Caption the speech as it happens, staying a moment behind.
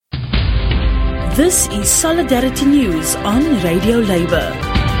This is Solidarity News on Radio Labour.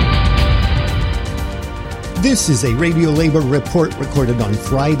 This is a Radio Labour report recorded on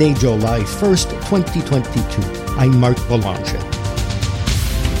Friday, July 1st, 2022. I'm Mark Boulanger.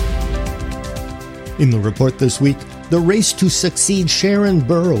 In the report this week, the race to succeed Sharon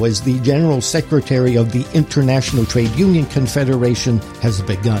Burrow as the General Secretary of the International Trade Union Confederation has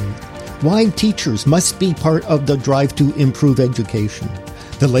begun. Why teachers must be part of the drive to improve education.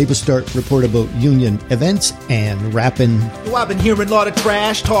 The LabourStart Report about union events and rappin'. Well, I've been hearing a lot of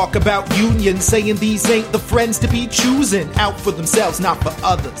trash talk about unions, saying these ain't the friends to be choosing, out for themselves, not for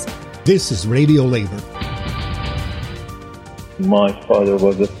others. This is Radio Labour. My father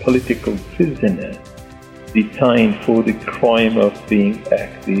was a political prisoner, detained for the crime of being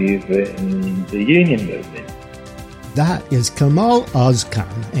active in the union movement. That is Kemal Özkan,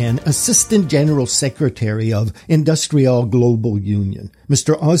 an Assistant General Secretary of Industrial Global Union.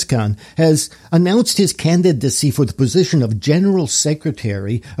 Mr. Özkan has announced his candidacy for the position of General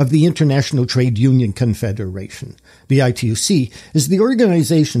Secretary of the International Trade Union Confederation. The ITUC is the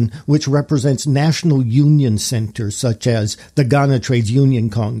organization which represents national union centers such as the Ghana Trades Union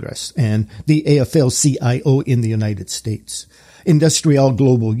Congress and the AFL-CIO in the United States. Industrial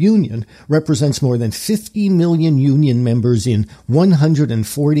Global Union represents more than 50 million union members in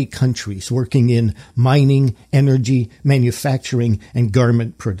 140 countries working in mining, energy, manufacturing, and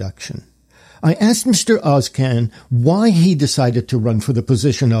garment production. I asked Mr. Özkan why he decided to run for the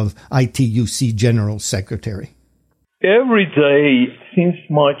position of ITUC General Secretary. Every day since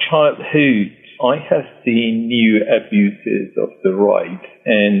my childhood, I have seen new abuses of the rights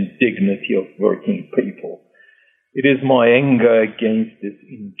and dignity of working people. It is my anger against this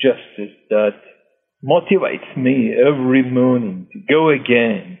injustice that motivates me every morning to go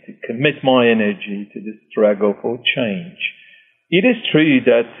again, to commit my energy to the struggle for change. It is true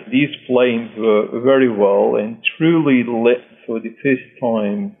that these flames were very well and truly lit for the first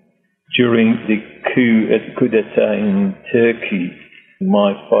time during the coup d'etat in Turkey.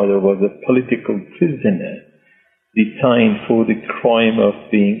 My father was a political prisoner, detained for the crime of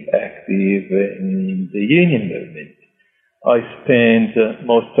being active in the union movement. I spent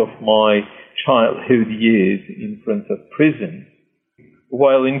most of my childhood years in front of prison.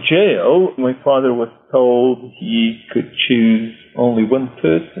 While in jail, my father was told he could choose only one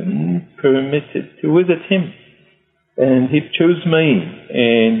person permitted to visit him. And he chose me,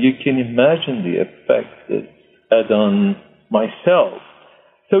 and you can imagine the effect it had on myself.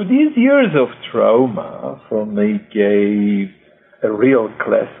 So these years of trauma for me gave a real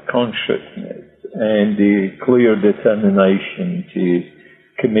class consciousness and the clear determination to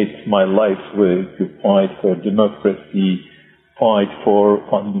commit my life's work to fight for democracy, fight for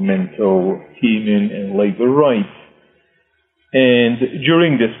fundamental human and labor rights. And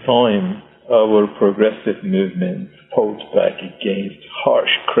during this time, our progressive movement fought back against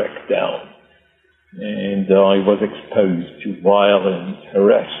harsh crackdown. And I was exposed to violence,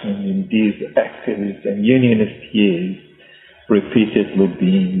 harassment in these activist and unionist years, repeatedly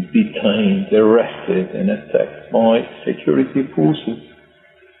being detained, arrested, and attacked by security forces.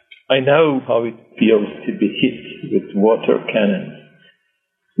 I know how it feels to be hit with water cannons.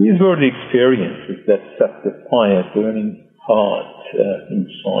 These were the experiences that set the fire burning hot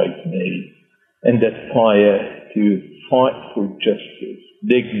inside me, and that fire to fight for justice,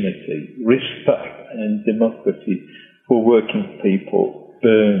 dignity, respect, and democracy for working people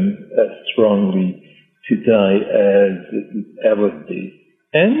burns as strongly today as it ever did.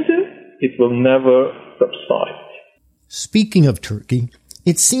 And it will never subside. Speaking of Turkey,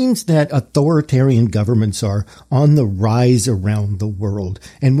 it seems that authoritarian governments are on the rise around the world,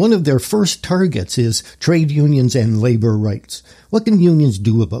 and one of their first targets is trade unions and labor rights. What can unions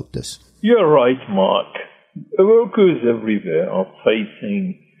do about this? You're right, Mark. Workers everywhere are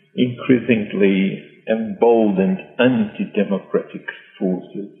facing increasingly emboldened anti-democratic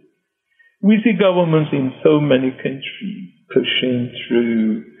forces. We see governments in so many countries pushing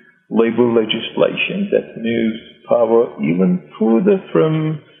through labor legislation that moves power even further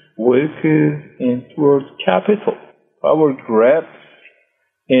from workers and towards capital. Power grabs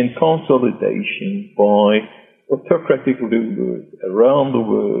and consolidation by autocratic rulers around the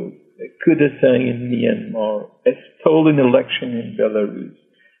world, a coup d'etat in Myanmar, a stolen election in Belarus,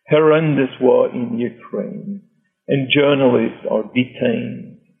 horrendous war in Ukraine, and journalists are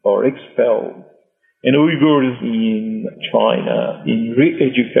detained or expelled, and Uyghurs in China in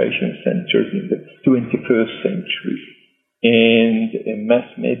re-education centers in the 21st century, and mass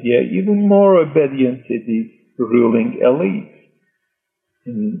media even more obedient to the ruling elite.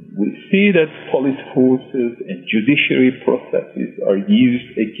 And we see that police forces and judiciary processes are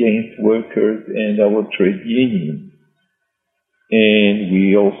used against workers and our trade unions. And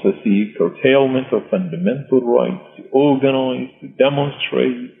we also see curtailment of fundamental rights to organize, to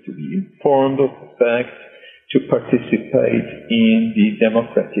demonstrate, to be informed of the facts, to participate in the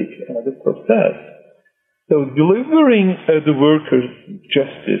democratic process. So delivering the workers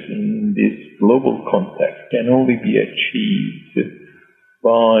justice in this global context can only be achieved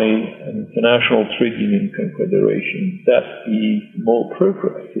by an international trade union confederation that is more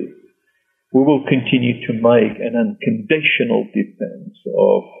progressive. We will continue to make an unconditional defense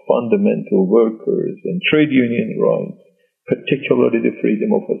of fundamental workers and trade union rights, particularly the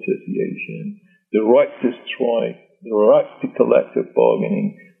freedom of association, the right to strike, the right to collective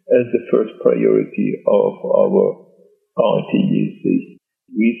bargaining as the first priority of our ITUC.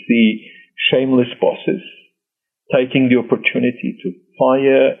 We see shameless bosses taking the opportunity to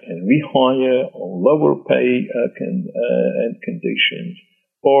fire and rehire on lower pay and conditions,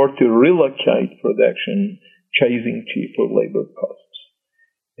 or to relocate production, chasing cheaper labor costs.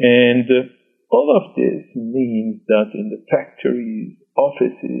 And all of this means that in the factories,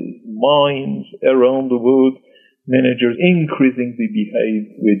 offices, mines around the world, managers increasingly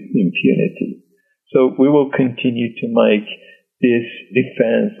behave with impunity. So we will continue to make this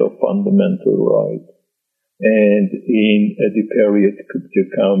defense of fundamental rights. And in the period to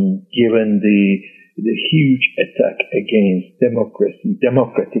come, given the huge attack against democracy,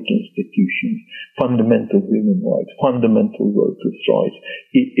 democratic institutions, fundamental human rights, fundamental workers' rights,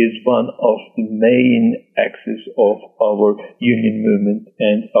 it is one of the main axes of our union movement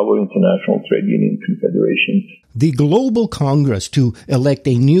and our International Trade Union Confederation. The Global Congress to elect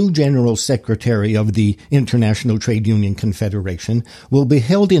a new General Secretary of the International Trade Union Confederation will be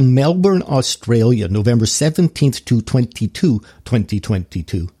held in Melbourne, Australia, November 17th to 22,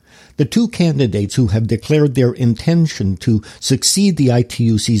 2022. The two candidates who have declared their intention to succeed the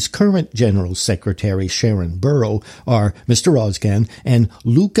ITUC's current General Secretary, Sharon Burrow, are Mr. Özkan and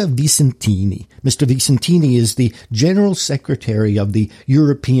Luca Visentini. Mr. Visentini is the General Secretary of the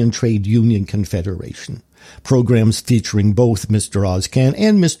European Trade Union Confederation. Programs featuring both Mr. Özkan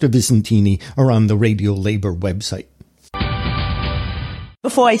and Mr. Visentini are on the Radio Labour website.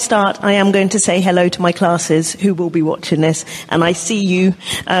 Before I start, I am going to say hello to my classes who will be watching this, and I see you,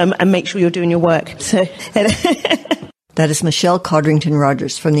 and make sure you're doing your work. So, That is Michelle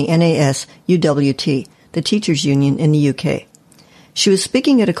Codrington-Rogers from the NAS UWT, the teachers' union in the UK. She was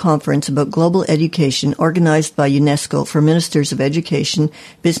speaking at a conference about global education organized by UNESCO for ministers of education,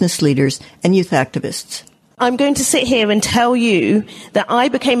 business leaders, and youth activists. I'm going to sit here and tell you that I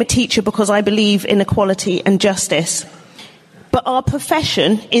became a teacher because I believe in equality and justice. But our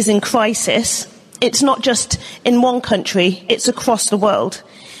profession is in crisis. It's not just in one country, it's across the world.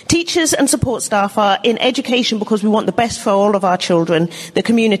 Teachers and support staff are in education because we want the best for all of our children, the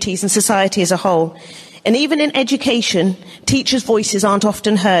communities and society as a whole. And even in education, teachers' voices aren't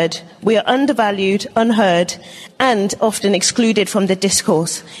often heard. We are undervalued, unheard, and often excluded from the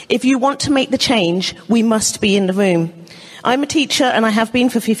discourse. If you want to make the change, we must be in the room. I'm a teacher, and I have been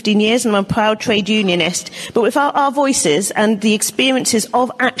for 15 years, and I'm a proud trade unionist. But without our voices and the experiences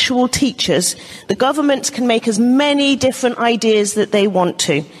of actual teachers, the governments can make as many different ideas that they want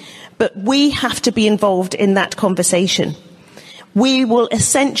to. But we have to be involved in that conversation. We will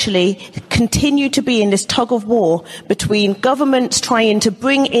essentially continue to be in this tug of war between governments trying to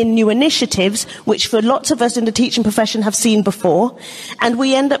bring in new initiatives, which for lots of us in the teaching profession have seen before, and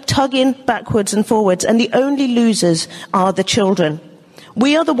we end up tugging backwards and forwards, and the only losers are the children.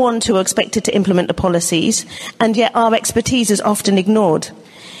 We are the ones who are expected to implement the policies, and yet our expertise is often ignored.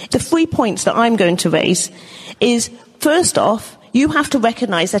 The 3 points that I'm going to raise is, first off, you have to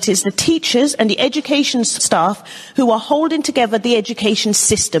recognise that it's the teachers and the education staff who are holding together the education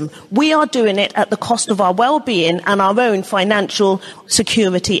system. We are doing it at the cost of our well-being and our own financial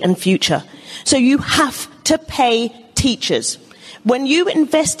security and future. So you have to pay teachers. When you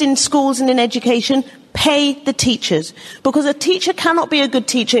invest in schools and in education, pay the teachers. Because a teacher cannot be a good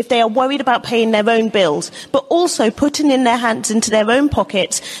teacher if they are worried about paying their own bills, but also putting in their hands into their own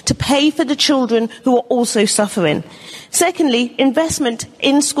pockets to pay for the children who are also suffering. Secondly, investment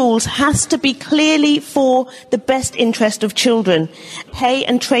in schools has to be clearly for the best interest of children. Pay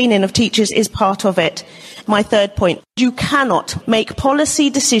and training of teachers is part of it. My third point, you cannot make policy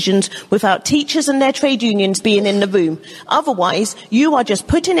decisions without teachers and their trade unions being in the room. Otherwise, you are just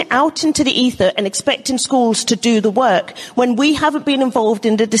putting it out into the ether and expecting schools to do the work when we haven't been involved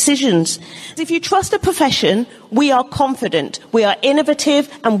in the decisions. If you trust a profession, we are confident, we are innovative,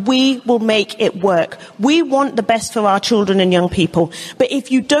 and we will make it work. We want the best for our children and young people. But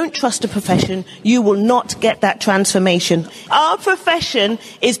if you don't trust a profession, you will not get that transformation. Our profession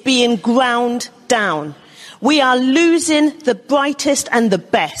is being ground down. We are losing the brightest and the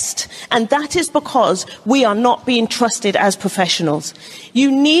best, and that is because we are not being trusted as professionals.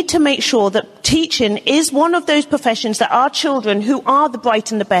 You need to make sure that teaching is one of those professions that our children, who are the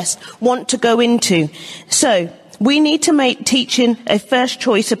bright and the best, want to go into. So, we need to make teaching a first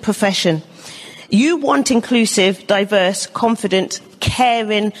choice of profession. You want inclusive, diverse, confident,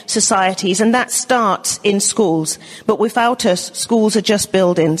 caring societies, and that starts in schools. But without us, schools are just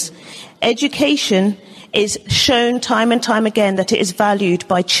buildings. Education is shown time and time again that it is valued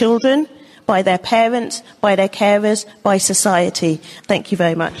by children, by their parents, by their carers, by society. Thank you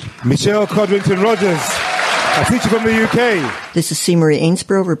very much. Michelle Codrington-Rogers, a teacher from the UK. This is C. Marie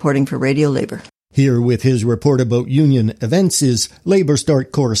Ainsborough reporting for Radio Labour. Here with his report about union events is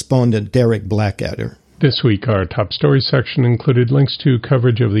LabourStart correspondent Derek Blackadder. This week, our top stories section included links to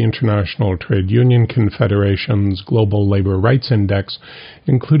coverage of the International Trade Union Confederation's Global Labor Rights Index,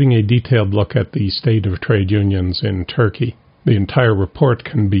 including a detailed look at the state of trade unions in Turkey. The entire report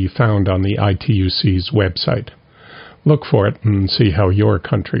can be found on the ITUC's website. Look for it and see how your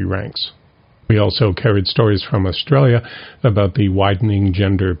country ranks. We also carried stories from Australia about the widening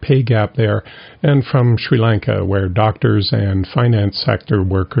gender pay gap there, and from Sri Lanka, where doctors and finance sector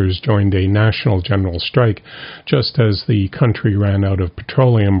workers joined a national general strike just as the country ran out of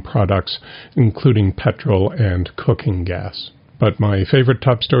petroleum products, including petrol and cooking gas. But my favorite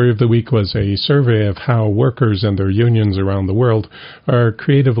top story of the week was a survey of how workers and their unions around the world are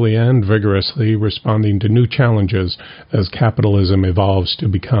creatively and vigorously responding to new challenges as capitalism evolves to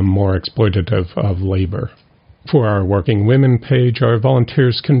become more exploitative of labor. For our Working Women page, our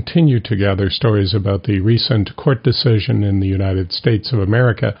volunteers continue to gather stories about the recent court decision in the United States of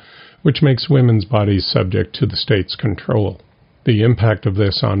America, which makes women's bodies subject to the state's control. The impact of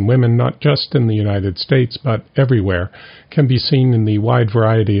this on women, not just in the United States, but everywhere, can be seen in the wide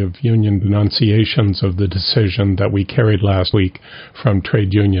variety of union denunciations of the decision that we carried last week from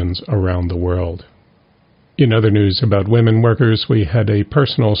trade unions around the world. In other news about women workers, we had a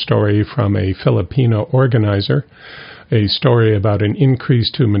personal story from a Filipino organizer, a story about an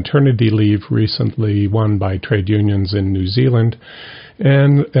increase to maternity leave recently won by trade unions in New Zealand,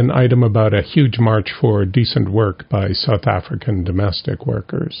 and an item about a huge march for decent work by South African domestic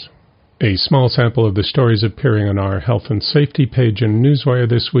workers. A small sample of the stories appearing on our health and safety page in Newswire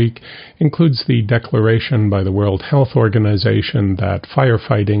this week includes the declaration by the World Health Organization that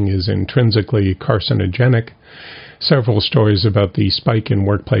firefighting is intrinsically carcinogenic, several stories about the spike in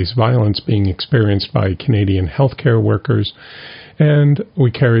workplace violence being experienced by Canadian healthcare workers, and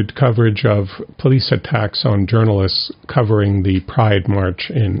we carried coverage of police attacks on journalists covering the Pride March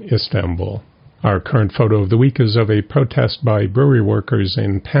in Istanbul. Our current photo of the week is of a protest by brewery workers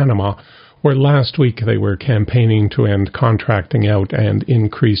in Panama, where last week they were campaigning to end contracting out and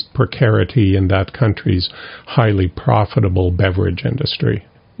increased precarity in that country's highly profitable beverage industry.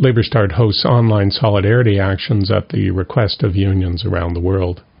 LabourStart hosts online solidarity actions at the request of unions around the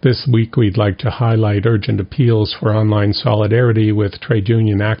world. This week we'd like to highlight urgent appeals for online solidarity with trade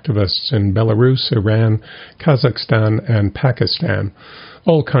union activists in Belarus, Iran, Kazakhstan, and Pakistan,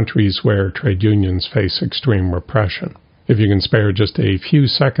 all countries where trade unions face extreme repression. If you can spare just a few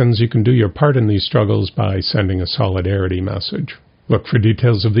seconds, you can do your part in these struggles by sending a solidarity message. Look for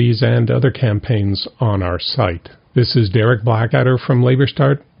details of these and other campaigns on our site. This is Derek Blackadder from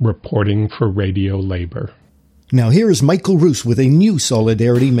LabourStart, reporting for Radio Labour. Now here is Michael Roos with a new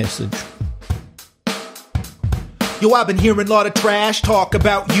solidarity message. Yo, I've been hearing a lot of trash talk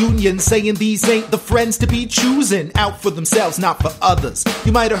about unions, saying these ain't the friends to be choosing, out for themselves, not for others.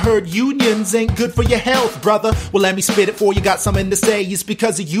 You might have heard unions ain't good for your health, brother. Well, let me spit it for you, got something to say. It's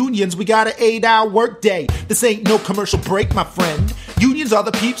because of unions, we got an 8-hour workday. This ain't no commercial break, my friend. Unions are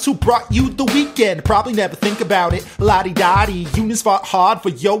the peeps who brought you the weekend. Probably never think about it, la-di-da-di. Unions fought hard for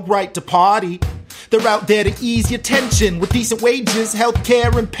your right to party. They're out there to ease your tension with decent wages,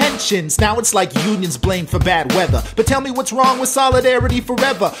 healthcare, and pensions. Now it's like unions blamed for bad weather. But tell me what's wrong with solidarity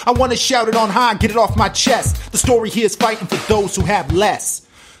forever. I want to shout it on high, get it off my chest. The story here is fighting for those who have less.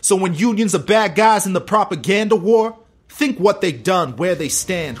 So when unions are bad guys in the propaganda war, think what they've done, where they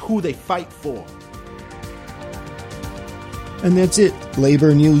stand, who they fight for. And that's it.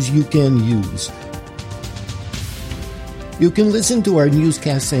 Labor news you can use. You can listen to our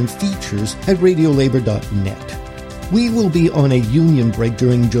newscasts and features at radiolabor.net. We will be on a union break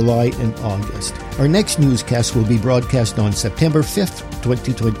during July and August. Our next newscast will be broadcast on September 5th,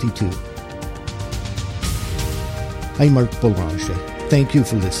 2022. I'm Mark Boulanger. Thank you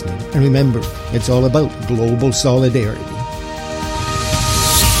for listening. And remember, it's all about global solidarity.